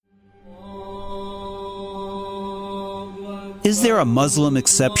Is there a Muslim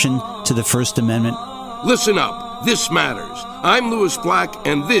exception to the First Amendment? Listen up. This matters. I'm Louis Black,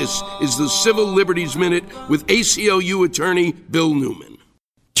 and this is the Civil Liberties Minute with ACLU attorney Bill Newman.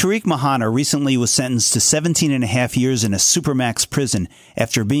 Tariq Mahana recently was sentenced to 17 and a half years in a supermax prison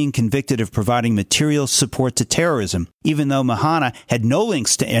after being convicted of providing material support to terrorism, even though Mahana had no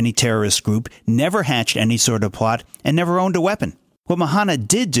links to any terrorist group, never hatched any sort of plot, and never owned a weapon. What Mahana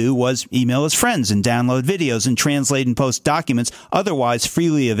did do was email his friends and download videos and translate and post documents otherwise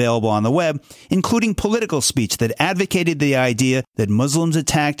freely available on the web, including political speech that advocated the idea that Muslims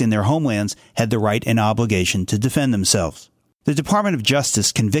attacked in their homelands had the right and obligation to defend themselves. The Department of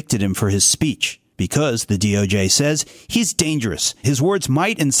Justice convicted him for his speech because, the DOJ says, he's dangerous. His words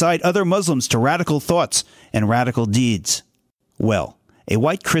might incite other Muslims to radical thoughts and radical deeds. Well, a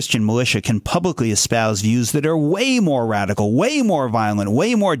white Christian militia can publicly espouse views that are way more radical, way more violent,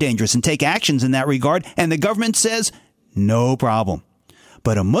 way more dangerous, and take actions in that regard, and the government says, no problem.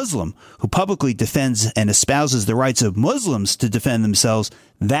 But a Muslim who publicly defends and espouses the rights of Muslims to defend themselves,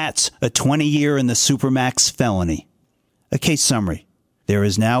 that's a 20-year in the Supermax felony. A case summary. There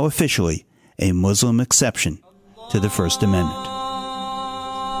is now officially a Muslim exception to the First Amendment.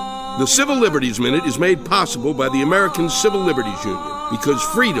 The Civil Liberties Minute is made possible by the American Civil Liberties Union because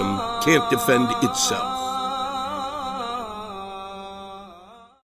freedom can't defend itself.